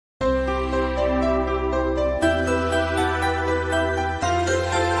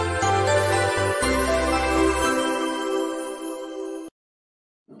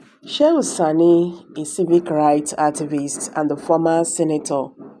Shehu Sani, a civic rights activist and the former senator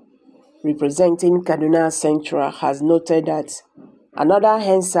representing Kaduna Central, has noted that another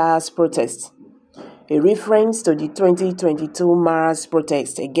EndSARS protest, a reference to the 2022 Maras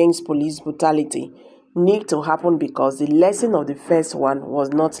protest against police brutality, need to happen because the lesson of the first one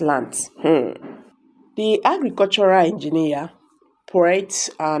was not learnt. The agricultural engineer, poet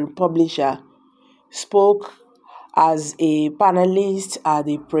and publisher spoke as a panelist at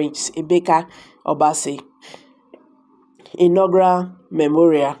the Prince Emeka Obase inaugural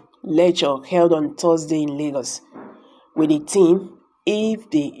memorial lecture held on Thursday in Lagos with the theme "If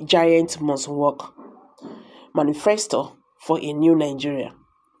the Giant Must Walk: Manifesto for a New Nigeria."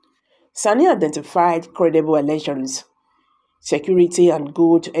 Sani identified credible elections, security and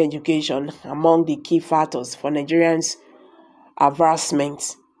good education among the key factors for Nigerians'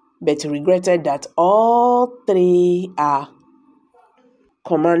 advancement, but regretted that all three are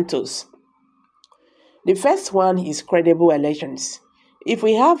comatose. The first one is credible elections. If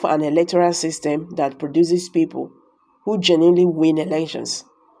we have an electoral system that produces people who genuinely win elections,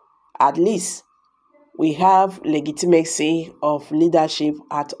 at least we have legitimacy of leadership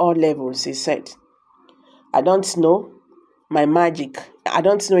at all levels, he said. I don't know any magic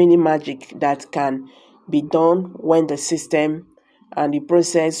that can be done when the system and the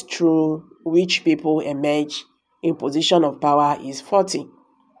process through which people emerge in position of power is faulty.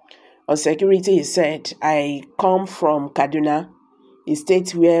 On security, he said, I come from Kaduna, a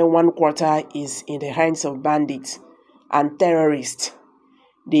state where 1/4 is in the hands of bandits and terrorists.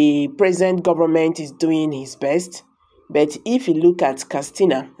 The present government is doing its best, but if you look at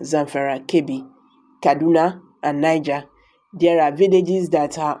Katsina, Zamfara, Kebbi, Kaduna, and Niger, there are villages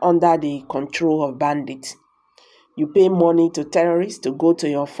that are under the control of bandits. You pay money to terrorists to go to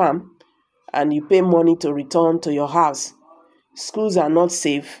your farm, and you pay money to return to your house. Schools are not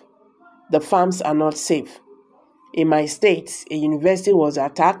safe. The farms are not safe. In my state, a university was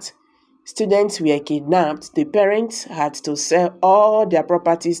attacked. Students were kidnapped. The parents had to sell all their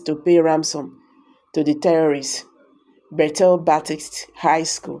properties to pay ransom to the terrorists. Bethel Baptist High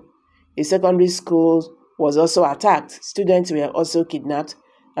School, a secondary school, was also attacked. Students were also kidnapped,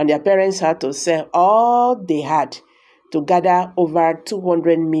 and their parents had to sell all they had to gather over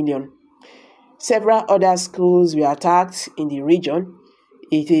 200 million. Several other schools were attacked in the region.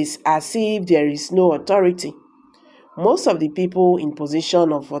 It is as if there is no authority. Most of the people in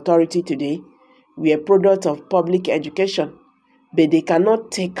position of authority today were a product of public education, but they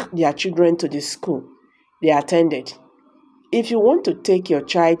cannot take their children to the school they attended. If you want to take your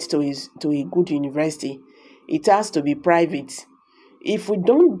child to a good university, it has to be private. If we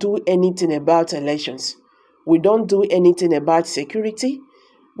don't do anything about elections, we don't do anything about security,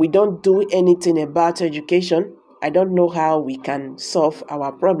 we don't do anything about education, I don't know how we can solve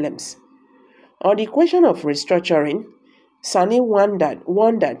our problems. On the question of restructuring, Sani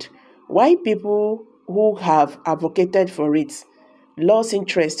wondered why people who have advocated for it lost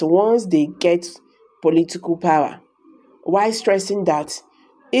interest once they get political power, while stressing that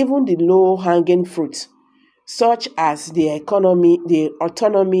even the low-hanging fruit, such as the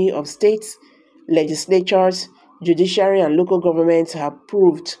autonomy of states, legislatures, judiciary, and local governments have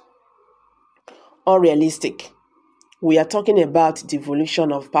proved unrealistic. We are talking about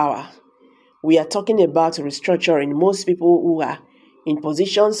devolution of power. We are talking about restructuring. Most people who are in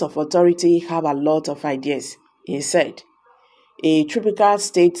positions of authority have a lot of ideas, he said. A typical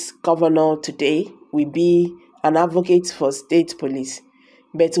state governor today will be an advocate for state police,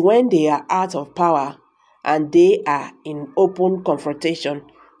 but when they are out of power and they are in open confrontation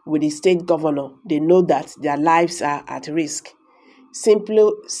with the state governor, they know that their lives are at risk.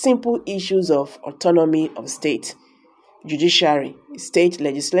 Simple issues of autonomy of state, judiciary, state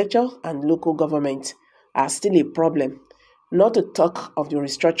legislature, and local government are still a problem, not to talk of the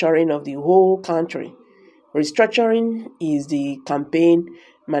restructuring of the whole country. Restructuring is the campaign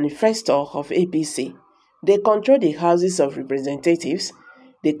manifesto of APC. They control the houses of representatives,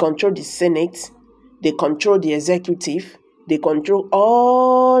 they control the Senate, they control the executive, they control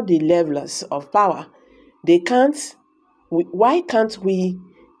all the levels of power. Why can't we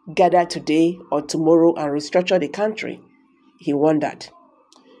gather today or tomorrow and restructure the country? He wondered.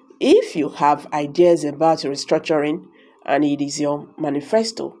 If you have ideas about restructuring and it is your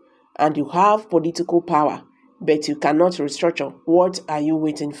manifesto and you have political power but you cannot restructure, what are you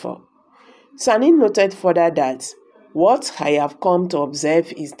waiting for? Sani noted further that what I have come to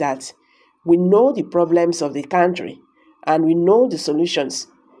observe is that we know the problems of the country and we know the solutions,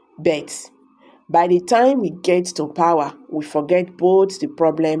 but by the time we get to power, we forget both the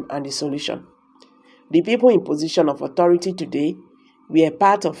problem and the solution. The people in position of authority today were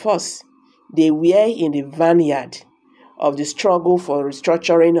part of us. They were in the vanguard of the struggle for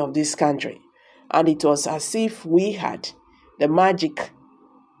restructuring of this country, and it was as if we had the magic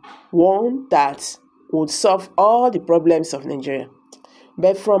wand that would solve all the problems of Nigeria.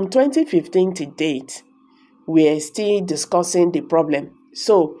 But from 2015 to date, we are still discussing the problem.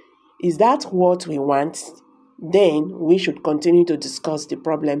 So, is that what we want? Then we should continue to discuss the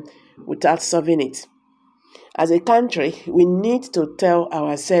problem without solving it. As a country, we need to tell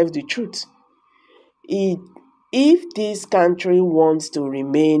ourselves the truth. If this country wants to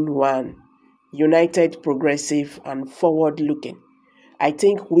remain one, united, progressive, and forward-looking, I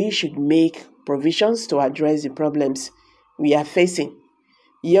think we should make provisions to address the problems we are facing.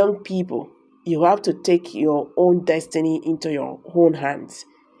 Young people, you have to take your own destiny into your own hands.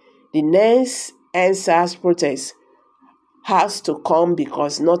 The next EndSARS protest has to come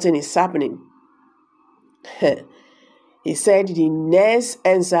because nothing is happening. He said the next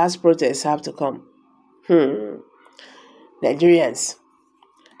EndSARS protests have to come. Nigerians,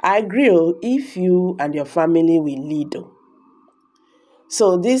 I agree if you and your family will lead.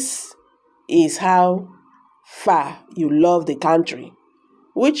 So this is how far you love the country.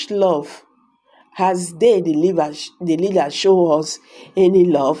 Which love? Has the leaders show us any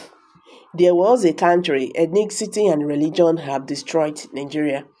love? There was a country, ethnicity and religion have destroyed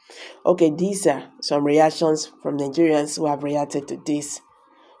Nigeria. Okay, these are some reactions from Nigerians who have reacted to this.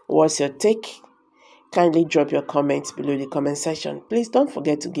 What's your take? Kindly drop your comments below the comment section. Please don't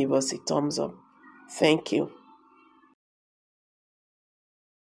forget to give us a thumbs up. Thank you.